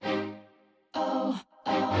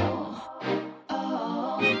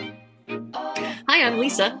Hi, I'm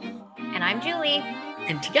Lisa. And I'm Julie.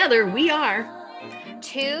 And together we are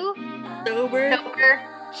Two Sober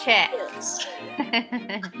Chicks.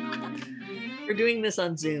 We're doing this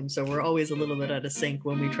on Zoom, so we're always a little bit out of sync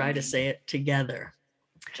when we try to say it together.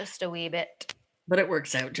 Just a wee bit. But it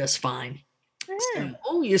works out just fine.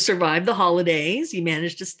 So, you survived the holidays. You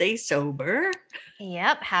managed to stay sober.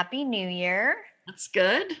 Yep. Happy New Year. That's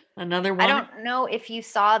good. Another one. I don't know if you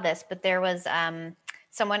saw this, but there was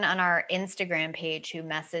someone on our Instagram page who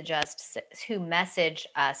messaged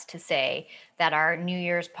us to say that our New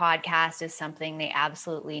Year's podcast is something they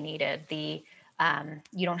absolutely needed. The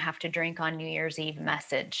you don't have to drink on New Year's Eve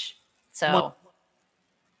message. So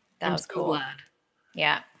that was cool. Glad.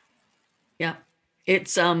 Yeah. Yeah.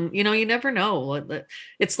 It's you never know.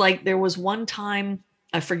 It's like there was one time,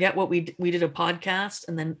 I forget what we did a podcast,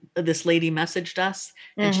 and then this lady messaged us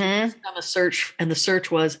and she done a search, and the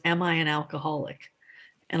search was, am I an alcoholic?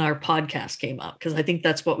 And our podcast came up because I think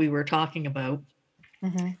that's what we were talking about.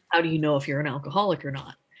 How do you know if you're an alcoholic or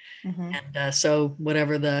not? And so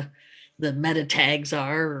whatever the meta tags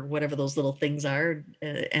are, or whatever those little things are,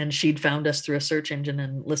 and she'd found us through a search engine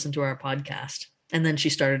and listened to our podcast. And then she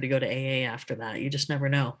started to go to AA after that. You just never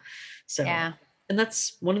know. So, yeah. And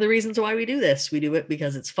that's one of the reasons why we do this. We do it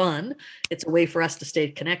because it's fun. It's a way for us to stay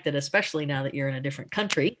connected, especially now that you're in a different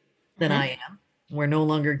country than I am. We're no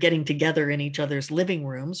longer getting together in each other's living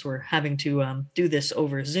rooms. We're having to do this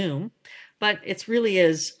over Zoom, but it really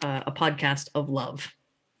is a podcast of love.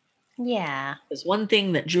 Yeah. Because one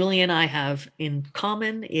thing that Julie and I have in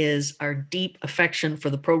common is our deep affection for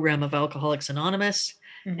the program of Alcoholics Anonymous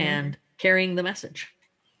and carrying the message.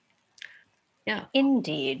 Yeah.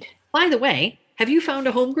 Indeed. By the way, have you found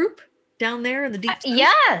a home group down there in the deep?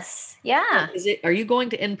 Yes. Yeah. Are you going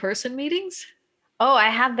to in-person meetings? Oh, I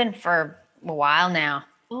have been for a while now.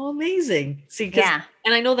 Oh, amazing. See,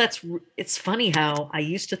 and I know it's funny how I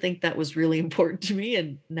used to think that was really important to me,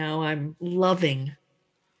 and now I'm loving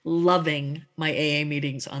my AA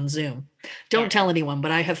meetings on Zoom. Don't tell anyone, but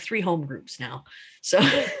I have 3 home groups now. So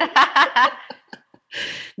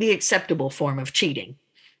the acceptable form of cheating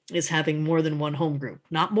is having more than one home group.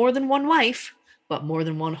 Not more than one wife, but more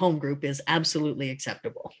than one home group is absolutely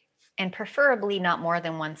acceptable. And preferably not more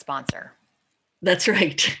than one sponsor. That's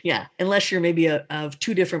right. Yeah. Unless you're maybe of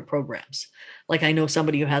 2 different programs. Like I know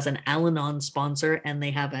somebody who has an Al-Anon sponsor and they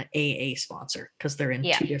have an AA sponsor because they're in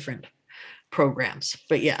 2 different programs.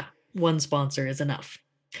 But yeah, one sponsor is enough.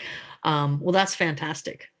 Well, that's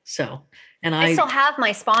fantastic. So, and I still have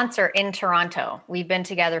my sponsor in Toronto. We've been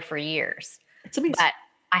together for years. It's amazing. But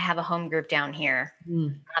I have a home group down here.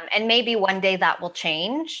 And maybe one day that will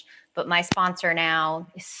change. But my sponsor now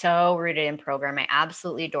is so rooted in program. I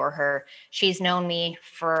absolutely adore her. She's known me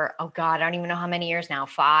for, I don't even know how many years now,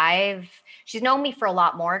 5. She's known me for a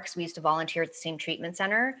lot more because we used to volunteer at the same treatment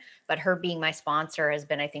center. But her being my sponsor has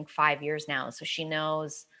been, I think, 5 years now. So she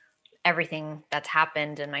knows everything that's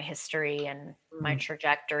happened in my history and my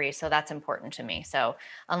trajectory. So that's important to me. So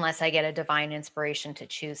unless I get a divine inspiration to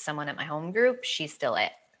choose someone at my home group, she's still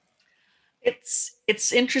it.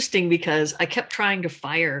 It's interesting because I kept trying to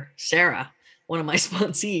fire Sarah, one of my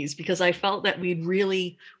sponsees, because I felt that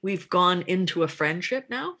we've gone into a friendship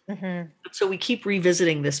now. So we keep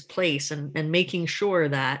revisiting this place and making sure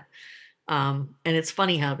that, and it's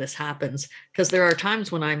funny how this happens, because there are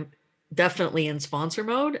times when I'm definitely in sponsor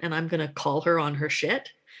mode and I'm going to call her on her shit.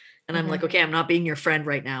 And I'm like, okay, I'm not being your friend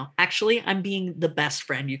right now. Actually, I'm being the best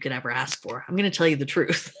friend you could ever ask for. I'm going to tell you the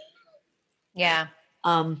truth. Yeah.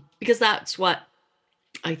 Because that's what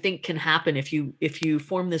I think can happen if you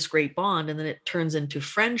form this great bond and then it turns into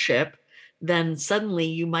friendship, then suddenly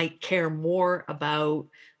you might care more about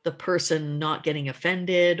the person not getting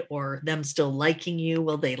offended or them still liking you.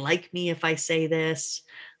 Will they like me if I say this?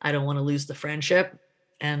 I don't want to lose the friendship.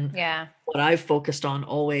 And what I've focused on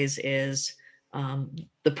always is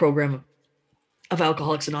the program of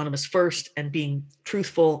Alcoholics Anonymous first, and being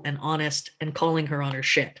truthful and honest and calling her on her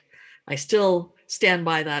shit. I still stand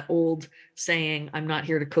by that old saying, I'm not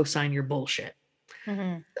here to co-sign your bullshit.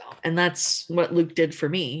 And that's what Luke did for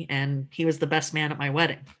me. And he was the best man at my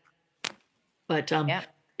wedding. But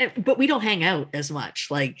we don't hang out as much.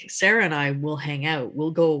 Like Sarah and I will hang out.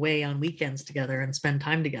 We'll go away on weekends together and spend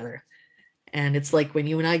time together. And it's like when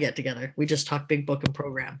you and I get together, we just talk big book and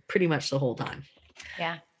program pretty much the whole time.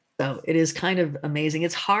 Yeah. So it is kind of amazing.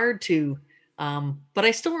 It's hard to, but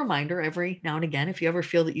I still remind her every now and again, if you ever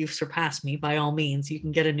feel that you've surpassed me, by all means, you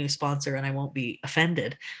can get a new sponsor and I won't be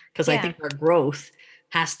offended, because I think our growth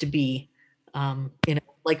has to be,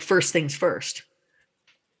 like first things first.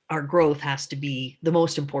 Our growth has to be the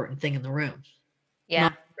most important thing in the room. Yeah.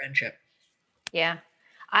 Not friendship. Yeah.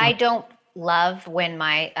 I don't love when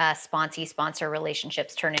my sponsee sponsor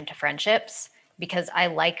relationships turn into friendships because I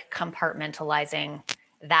like compartmentalizing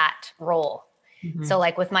that role. Mm-hmm. So,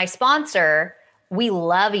 like with my sponsor, we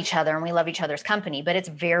love each other and we love each other's company, but it's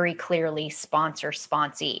very clearly sponsor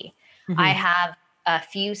sponsee. I Mm-hmm. have a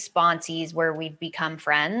few sponsees where we've become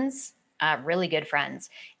friends, really good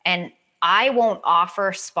friends. And I won't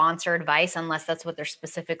offer sponsor advice unless that's what they're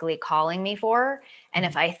specifically calling me for. And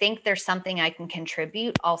if I think there's something I can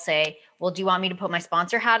contribute, I'll say, well, do you want me to put my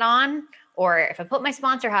sponsor hat on? Or if I put my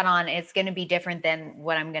sponsor hat on, it's going to be different than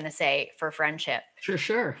what I'm going to say for friendship. For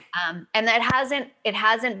sure. And that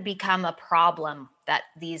hasn't become a problem that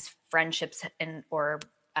these friendships or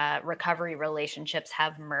recovery relationships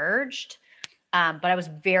have merged. But I was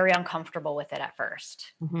very uncomfortable with it at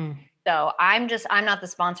first. Mm-hmm. So I'm not the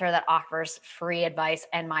sponsor that offers free advice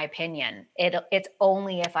and my opinion. It's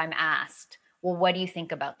only if I'm asked, well, what do you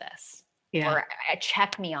think about this? Yeah. Or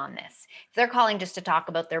check me on this. If they're calling just to talk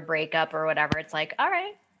about their breakup or whatever, it's like, all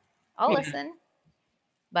right, I'll listen.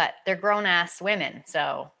 But they're grown ass women.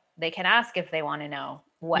 So they can ask if they want to know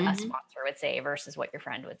what a sponsor would say versus what your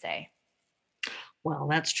friend would say. Well,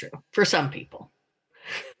 that's true for some people.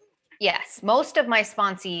 Yes. Most of my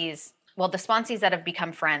sponsees, well, the sponsees that have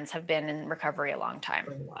become friends have been in recovery a long time.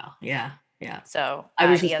 For a while. Yeah. Yeah. So I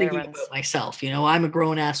was just thinking about myself. I'm a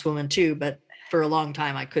grown ass woman too, but for a long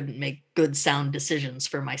time I couldn't make good sound decisions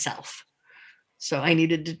for myself. So I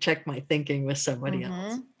needed to check my thinking with somebody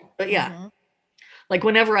else. But yeah, like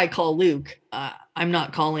whenever I call Luke, I'm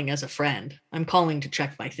not calling as a friend. I'm calling to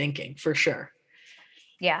check my thinking for sure.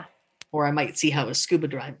 Yeah. Or I might see how his scuba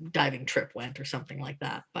diving trip went or something like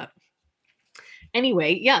that. But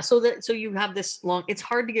anyway, yeah. So you have this long. It's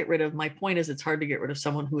hard to get rid of. My point is, it's hard to get rid of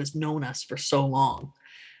someone who has known us for so long.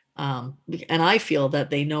 And I feel that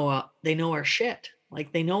they know our shit.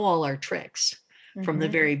 Like they know all our tricks from the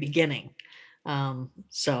very beginning. And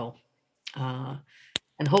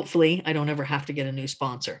hopefully I don't ever have to get a new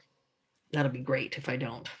sponsor. That'll be great if I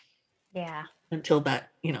don't. Yeah. Until that,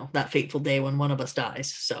 that fateful day when one of us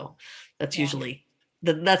dies. So that's usually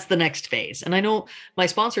that's the next phase. And I know my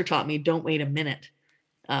sponsor taught me, don't wait a minute.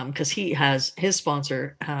 Because his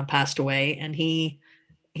sponsor passed away, and he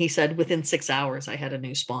said within 6 hours I had a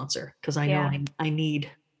new sponsor, because I know I need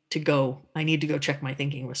to go check my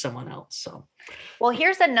thinking with someone else. So, well,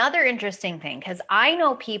 here's another interesting thing, because I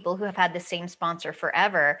know people who have had the same sponsor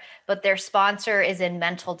forever, but their sponsor is in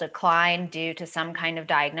mental decline due to some kind of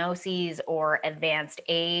diagnoses or advanced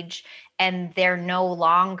age, and they're no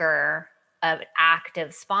longer an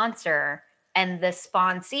active sponsor. And the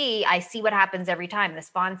sponsee, I see what happens every time. The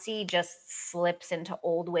sponsee just slips into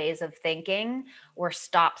old ways of thinking or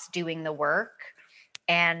stops doing the work.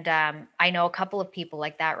 And I know a couple of people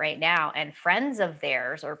like that right now, and friends of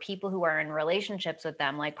theirs or people who are in relationships with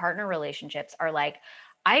them, like partner relationships, are like,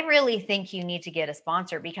 I really think you need to get a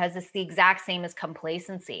sponsor, because it's the exact same as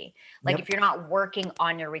complacency. Like if you're not working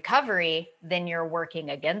on your recovery, then you're working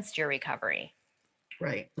against your recovery.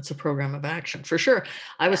 Right. It's a program of action for sure.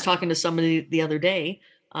 I was talking to somebody the other day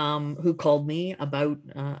who called me about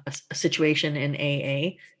a situation in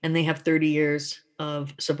AA, and they have 30 years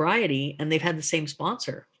of sobriety, and they've had the same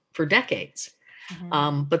sponsor for decades,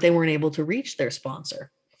 but they weren't able to reach their sponsor.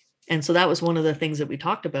 And so that was one of the things that we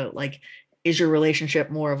talked about. Like, is your relationship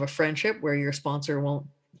more of a friendship where your sponsor won't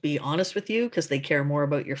be honest with you because they care more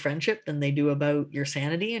about your friendship than they do about your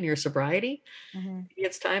sanity and your sobriety? Maybe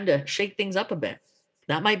it's time to shake things up a bit.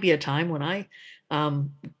 That might be a time when I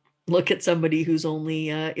look at somebody who's only,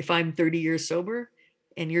 if I'm 30 years sober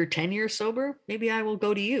and you're 10 years sober, maybe I will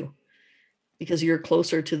go to you because you're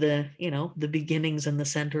closer to the, the beginnings and the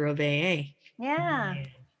center of AA. Yeah.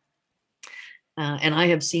 And I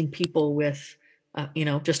have seen people with,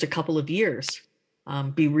 just a couple of years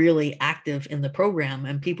be really active in the program,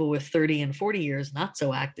 and people with 30 and 40 years not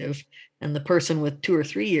so active. And the person with 2 or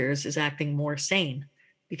 3 years is acting more sane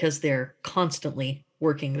because they're constantly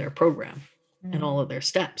working their program and all of their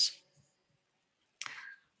steps.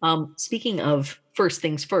 Speaking of first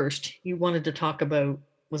things first, you wanted to talk about,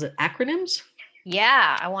 was it acronyms?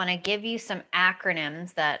 Yeah, I want to give you some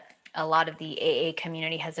acronyms that a lot of the AA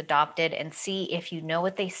community has adopted and see if you know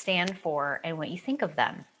what they stand for and what you think of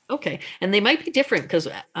them. Okay. And they might be different because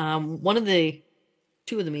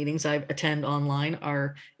two of the meetings I attend online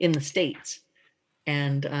are in the States.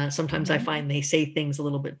 And sometimes I find they say things a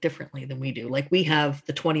little bit differently than we do. Like we have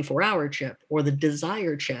the 24-hour chip or the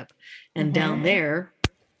desire chip. And down there,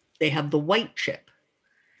 they have the white chip.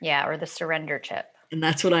 Yeah, or the surrender chip. And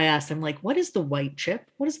that's what I asked them, like, what is the white chip?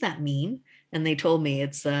 What does that mean? And they told me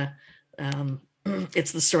it's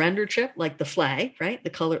It's the surrender chip, like the flag, right?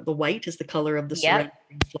 The white is the color of the Yep.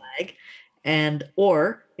 surrendering flag.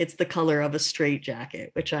 Or it's the color of a straight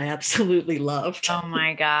jacket, which I absolutely loved. Oh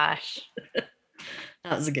my gosh.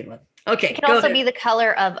 That was a good one. It Okay, could go also ahead. be the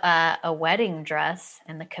color of a wedding dress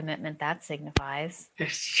and the commitment that signifies.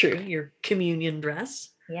 It's true. Your communion dress,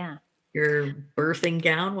 Yeah. your birthing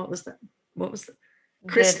gown. What was that? What was that?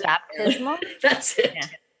 The Christening. baptismal? That's it. Yeah.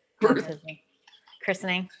 Birth. Baptismal.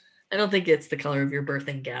 Christening? I don't think it's the color of your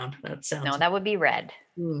birthing gown. That No, sounds. that would be red.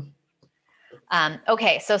 Hmm.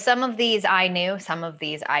 Okay, so some of these I knew, some of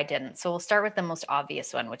these I didn't. So we'll start with the most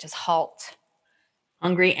obvious one, which is halt.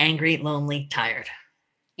 Hungry, angry, lonely, tired.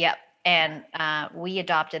 Yep. And we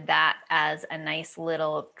adopted that as a nice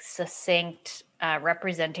little succinct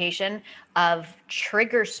representation of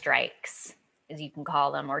trigger strikes, as you can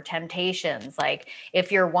call them, or temptations. Like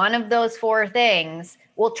if you're one of those four things,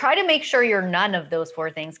 we'll try to make sure you're none of those four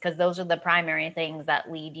things, because those are the primary things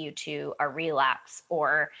that lead you to a relapse,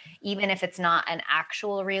 or even if it's not an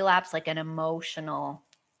actual relapse, like an emotional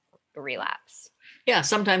relapse. Yeah,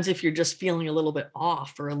 sometimes if you're just feeling a little bit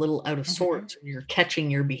off or a little out of Mhm. sorts, and you're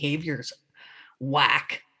catching your behaviors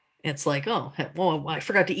whack, it's like, oh, well, I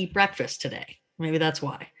forgot to eat breakfast today. Maybe that's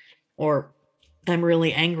why. Or I'm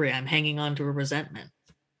really angry. I'm hanging on to a resentment.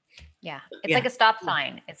 Yeah. It's Yeah. like a stop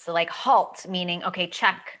sign. It's like halt, meaning, okay,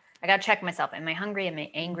 check. I got to check myself. Am I hungry? Am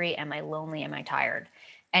I angry? Am I lonely? Am I tired?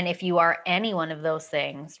 And if you are any one of those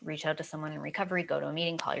things, reach out to someone in recovery, go to a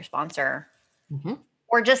meeting, call your sponsor, Mm-hmm.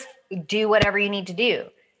 or just do whatever you need to do.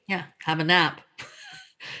 Yeah. Have a nap.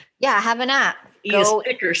 Yeah. Have a nap. Eat Go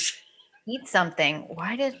Snickers. eat something.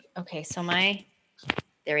 Okay. So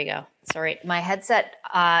there we go. Sorry. My headset,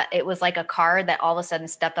 it was like a car that all of a sudden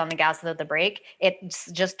stepped on the gas without the brake. It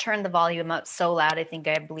just turned the volume up so loud, I think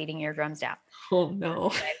I have bleeding eardrums down. Oh, no.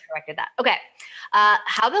 So I corrected that. Okay.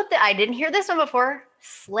 How about I didn't hear this one before.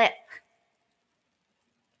 Slip.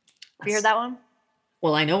 Have you heard that one?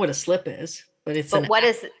 Well, I know what a slip is, but it's But what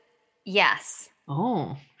is, yes.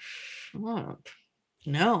 Oh,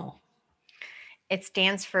 no. It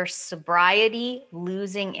stands for sobriety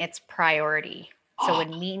losing its priority. So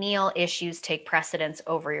when menial issues take precedence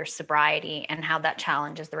over your sobriety and how that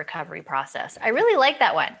challenges the recovery process. I really like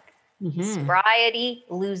that one. Mm-hmm. Sobriety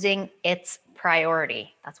losing its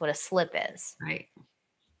priority. That's what a slip is. Right.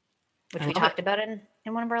 Which we talked about in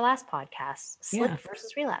one of our last podcasts. Slip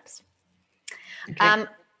versus relapse. Okay.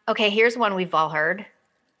 Okay, here's one we've all heard.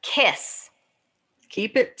 Kiss.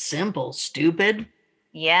 Keep it simple, stupid.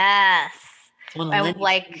 Yes. I would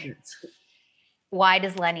like, why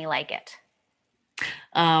does Lenny like it?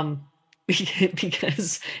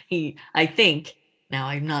 Because I think, now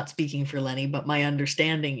I'm not speaking for Lenny, but my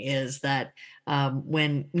understanding is that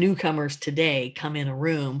when newcomers today come in a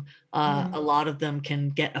room, a lot of them can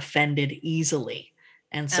get offended easily.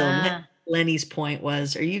 And so Lenny's point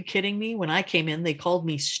was, are you kidding me? When I came in, they called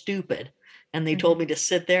me stupid and they told me to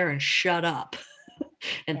sit there and shut up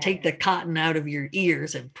and take the cotton out of your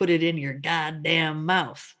ears and put it in your goddamn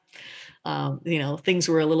mouth. Things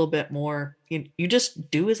were a little bit more, you just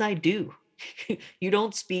do as I do. You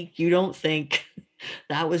don't speak, you don't think.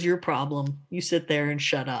 That was your problem. You sit there and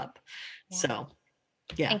shut up. Yeah. So,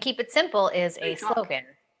 yeah. And keep it simple is a slogan.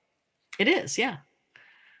 It is, yeah.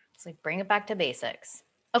 It's like bring it back to basics.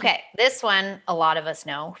 Okay, this one a lot of us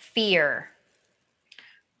know. Fear.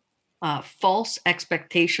 False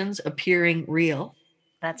expectations appearing real.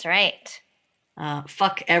 That's right.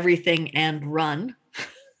 Fuck everything and run.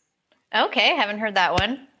 Okay, haven't heard that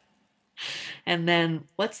one. And then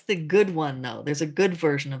what's the good one though? There's a good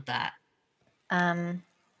version of that. I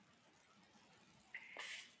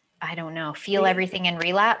don't know. Feel everything in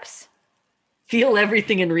relapse. Feel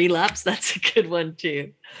everything in relapse. That's a good one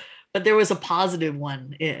too. But there was a positive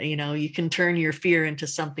one. You can turn your fear into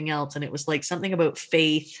something else. And it was like something about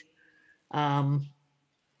faith. And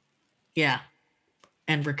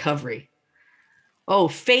recovery. Oh,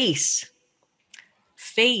 face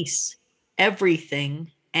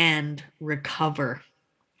everything and recover.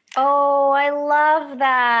 Oh, I love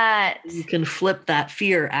that. You can flip that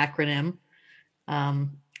fear acronym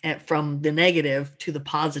from the negative to the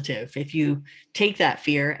positive. If you take that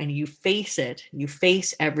fear and you face it, you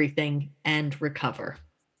face everything and recover.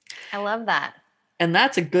 I love that. And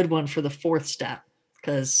that's a good one for the fourth step,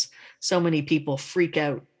 because so many people freak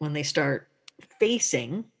out when they start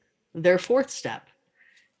facing their fourth step.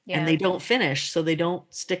 Yeah. And they don't finish, so they don't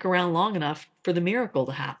stick around long enough for the miracle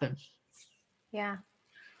to happen. Yeah.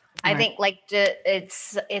 I think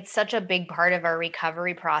it's such a big part of our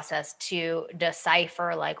recovery process to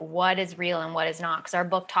decipher like what is real and what is not. Because our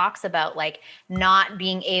book talks about like not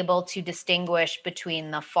being able to distinguish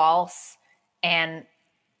between the false and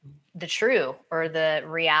the true, or the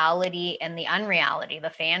reality and the unreality, the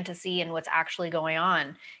fantasy and what's actually going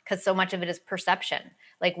on. Because so much of it is perception.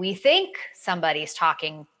 Like, we think somebody's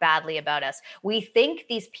talking badly about us. We think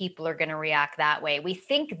these people are going to react that way. We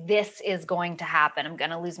think this is going to happen. I'm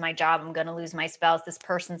going to lose my job. I'm going to lose my spouse. This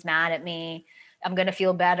person's mad at me. I'm going to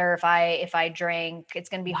feel better if I drink. It's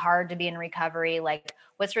going to be hard to be in recovery. Like,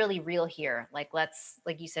 what's really real here? Like, let's,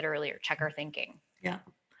 like you said earlier, check our thinking. Yeah.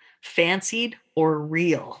 Fancied or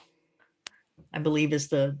real, I believe, is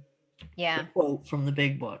the quote from the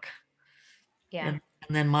big book. Yeah. And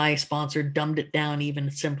then my sponsor dumbed it down even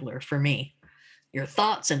simpler for me. Your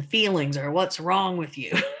thoughts and feelings are what's wrong with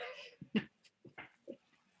you.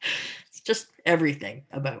 It's just everything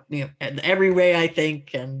about me, and every way I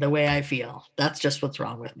think and the way I feel. That's just what's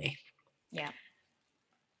wrong with me. Yeah.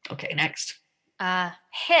 Okay, next.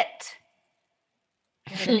 HIT.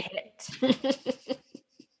 HIT.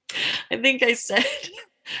 I think I said,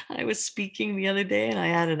 I was speaking the other day and I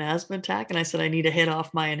had an asthma attack and I said, I need to hit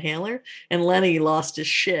off my inhaler. And Lenny lost his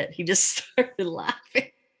shit. He just started laughing.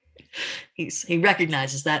 He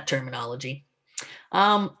recognizes that terminology.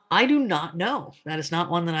 I do not know. That is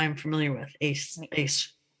not one that I'm familiar with.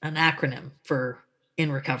 An acronym for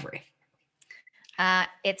in recovery.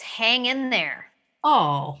 It's hang in there.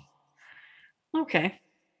 Oh, okay.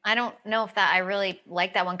 I don't know if that I really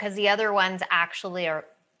like that one, because the other ones actually are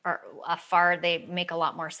they make a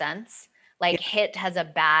lot more sense. Like, HIT has a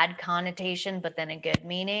bad connotation, but then a good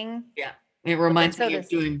meaning. Yeah. It reminds me of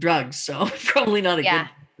doing drugs, so probably not a good one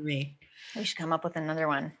for me. We should come up with another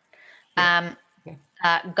one. Yeah.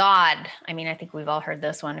 God. I mean, I think we've all heard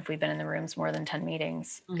this one if we've been in the rooms more than 10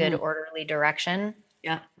 meetings. Mm-hmm. Good orderly direction.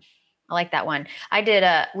 Yeah. I like that one.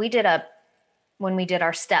 When we did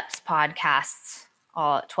our steps podcasts,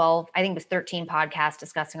 all 12, I think it was 13 podcasts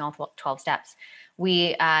discussing all 12 steps.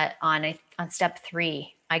 We, on step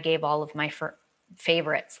 3, I gave all of my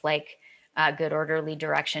favorites, like good orderly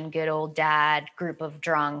direction, good old dad, group of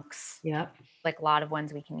drunks. Yeah. Like a lot of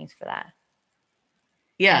ones we can use for that.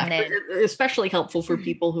 Yeah. Then, especially helpful for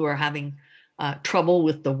people who are having trouble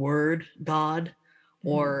with the word God,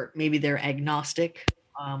 or maybe they're agnostic,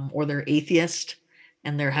 or they're atheist,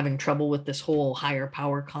 and they're having trouble with this whole higher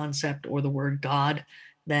power concept or the word God.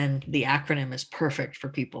 Then the acronym is perfect for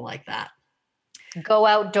people like that. Go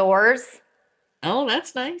outdoors. Oh,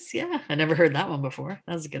 that's nice. Yeah. I never heard that one before.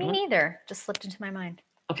 That was a good one. Me neither. Just slipped into my mind.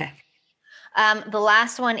 Okay. The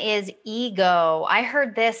last one is ego. I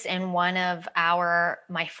heard this in one of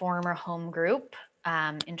my former home group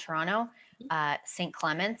in Toronto, St.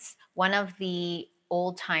 Clement's. One of the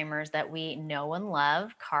old timers that we know and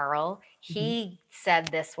love, Carl, he said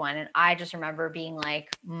this one, and I just remember being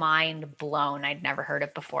like mind blown. I'd never heard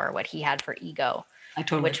it before, what he had for ego.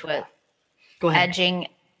 Which was Go ahead.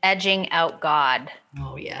 Edging out God.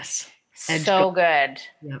 Oh, yes. So good.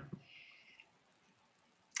 Yep.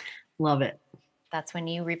 Love it. That's when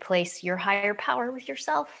you replace your higher power with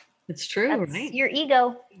yourself. It's true, That's right? Your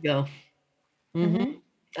ego. Mm-hmm.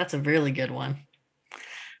 That's a really good one.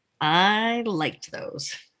 I liked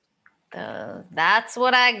those. That's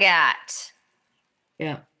what I got.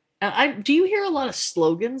 Yeah. Do you hear a lot of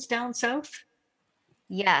slogans down south?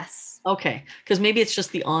 Yes. Okay. Because maybe it's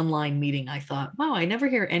just the online meeting. I thought, wow, I never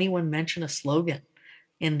hear anyone mention a slogan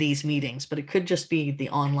in these meetings, but it could just be the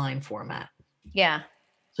online format. Yeah.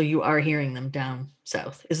 So you are hearing them down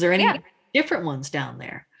south. Is there any different ones down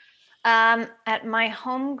there? At my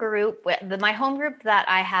home group, my home group that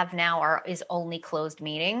I have now is only closed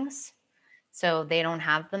meetings. So they don't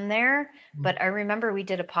have them there. But I remember we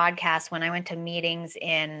did a podcast when I went to meetings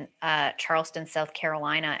in Charleston, South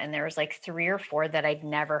Carolina, and there was like 3 or 4 that I'd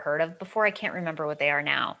never heard of before. I can't remember what they are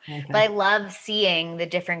now. Okay. But I love seeing the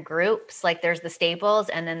different groups. Like there's the staples,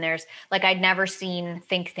 and then there's like I'd never seen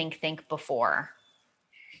Think before.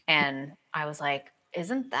 And I was like,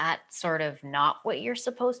 isn't that sort of not what you're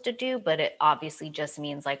supposed to do? But it obviously just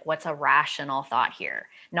means like, what's a rational thought here?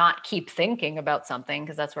 Not keep thinking about something,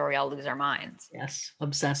 because that's where we all lose our minds. Yes,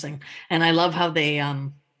 obsessing. And I love how they, at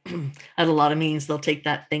a lot of meetings, they'll take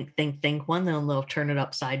that think one, then they'll turn it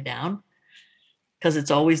upside down, because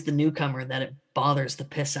it's always the newcomer that it bothers the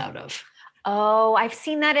piss out of. Oh, I've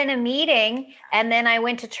seen that in a meeting. And then I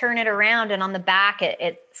went to turn it around, and on the back,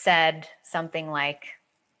 it said something like,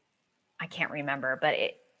 I can't remember, but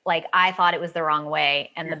I thought it was the wrong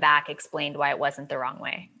way, and the back explained why it wasn't the wrong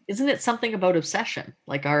way. Isn't it something about obsession,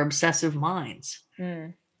 like our obsessive minds?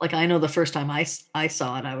 Like I know the first time I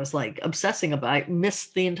saw it, I was like obsessing about it. I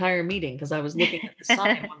missed the entire meeting because I was looking at the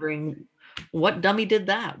sign wondering, what dummy did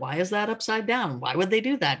that? Why is that upside down? Why would they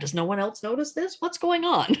do that? Does no one else notice this? What's going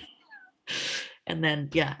on? And then,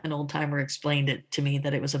 yeah, an old timer explained it to me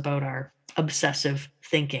that it was about our obsessive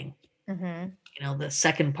thinking. The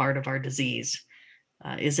second part of our disease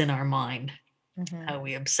is in our mind, how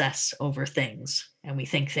we obsess over things, and we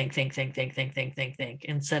think,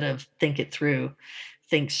 instead of think it through,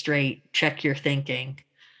 think straight, check your thinking.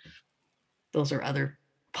 Those are other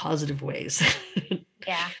positive ways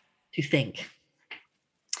to think.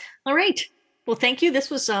 All right. Well, thank you. This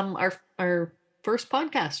was our first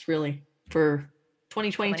podcast really for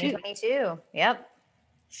 2022. 2022. Yep.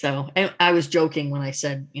 So I was joking when I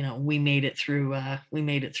said, we made it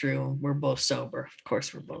through. We're both sober. Of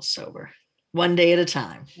course, we're both sober. One day at a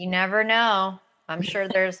time. You never know. I'm sure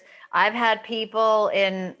I've had people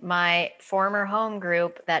in my former home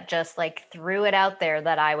group that just like threw it out there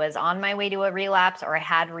that I was on my way to a relapse or I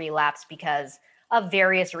had relapse because of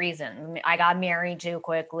various reasons. I got married too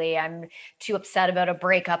quickly. I'm too upset about a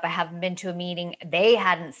breakup. I haven't been to a meeting. They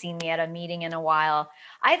hadn't seen me at a meeting in a while.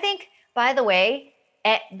 I think, by the way,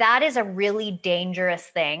 that is a really dangerous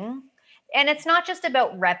thing. And it's not just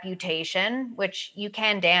about reputation, which you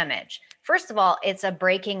can damage. First of all, it's a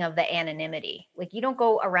breaking of the anonymity. Like you don't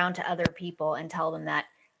go around to other people and tell them that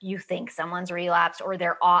you think someone's relapsed or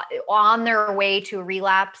they're on their way to a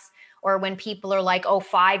relapse. Or when people are like,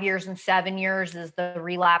 5 years and 7 years is the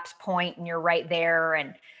relapse point and you're right there.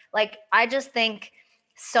 And like, I just think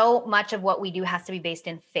so much of what we do has to be based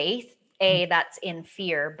in faith. A, that's in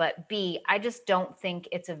fear, but B, I just don't think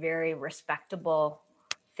it's a very respectable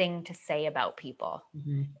thing to say about people.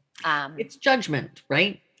 It's judgment,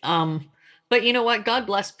 right? But you know what? God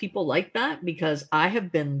bless people like that, because I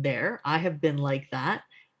have been there. I have been like that.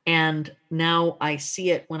 And now I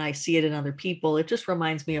see it when I see it in other people. It just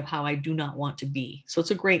reminds me of how I do not want to be. So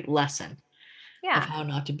it's a great lesson of how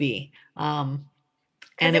not to be. And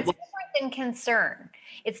it's different than concern.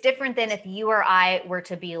 It's different than if you or I were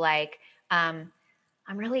to be like,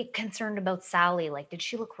 I'm really concerned about Sally. Like, did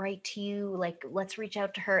she look right to you? Like, let's reach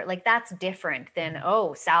out to her. Like, that's different than,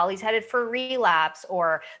 Sally's headed for relapse,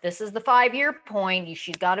 or this is the 5-year point.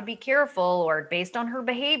 She's got to be careful, or based on her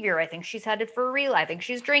behavior, I think she's headed for relapse. I think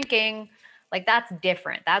she's drinking. Like, that's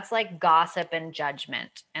different. That's like gossip and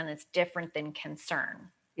judgment. And it's different than concern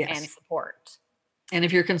and support. And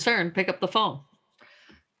if you're concerned, pick up the phone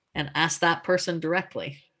and ask that person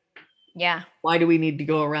directly. Yeah. Why do we need to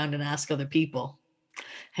go around and ask other people?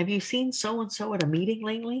 Have you seen so-and-so at a meeting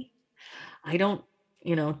lately? I don't,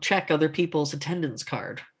 check other people's attendance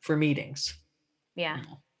card for meetings. Yeah.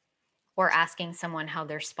 Or asking someone how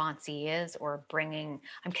their sponsee is, or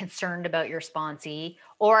I'm concerned about your sponsee.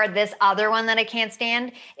 Or this other one that I can't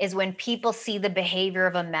stand is when people see the behavior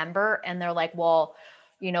of a member and they're like, well,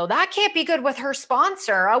 that can't be good with her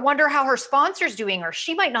sponsor. I wonder how her sponsor's doing, or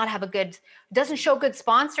she might not have doesn't show good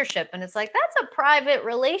sponsorship. And it's like, that's a private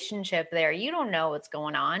relationship there. You don't know what's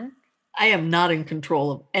going on. I am not in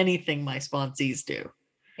control of anything my sponsees do.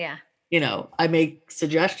 Yeah. I make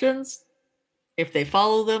suggestions. If they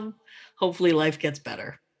follow them, hopefully life gets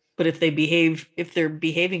better. But if they're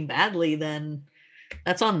behaving badly, then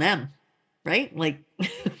that's on them, right? Like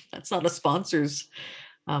that's not a sponsor's,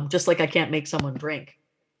 just like I can't make someone drink.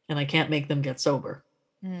 And I can't make them get sober.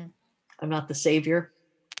 I'm not the savior.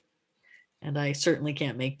 And I certainly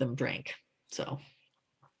can't make them drink. So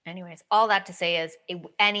anyways, all that to say is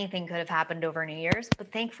anything could have happened over New Year's,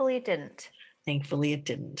 but thankfully it didn't. Thankfully it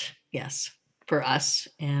didn't. Yes. For us.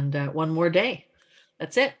 And one more day.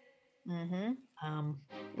 That's it.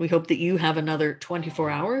 We hope that you have another 24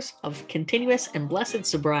 hours of continuous and blessed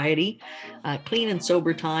sobriety, clean and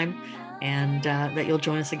sober time, and that you'll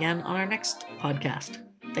join us again on our next podcast.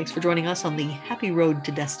 Thanks for joining us on the Happy Road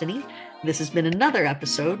to Destiny. This has been another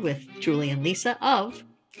episode with Julie and Lisa of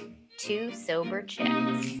Two Sober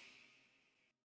Chicks.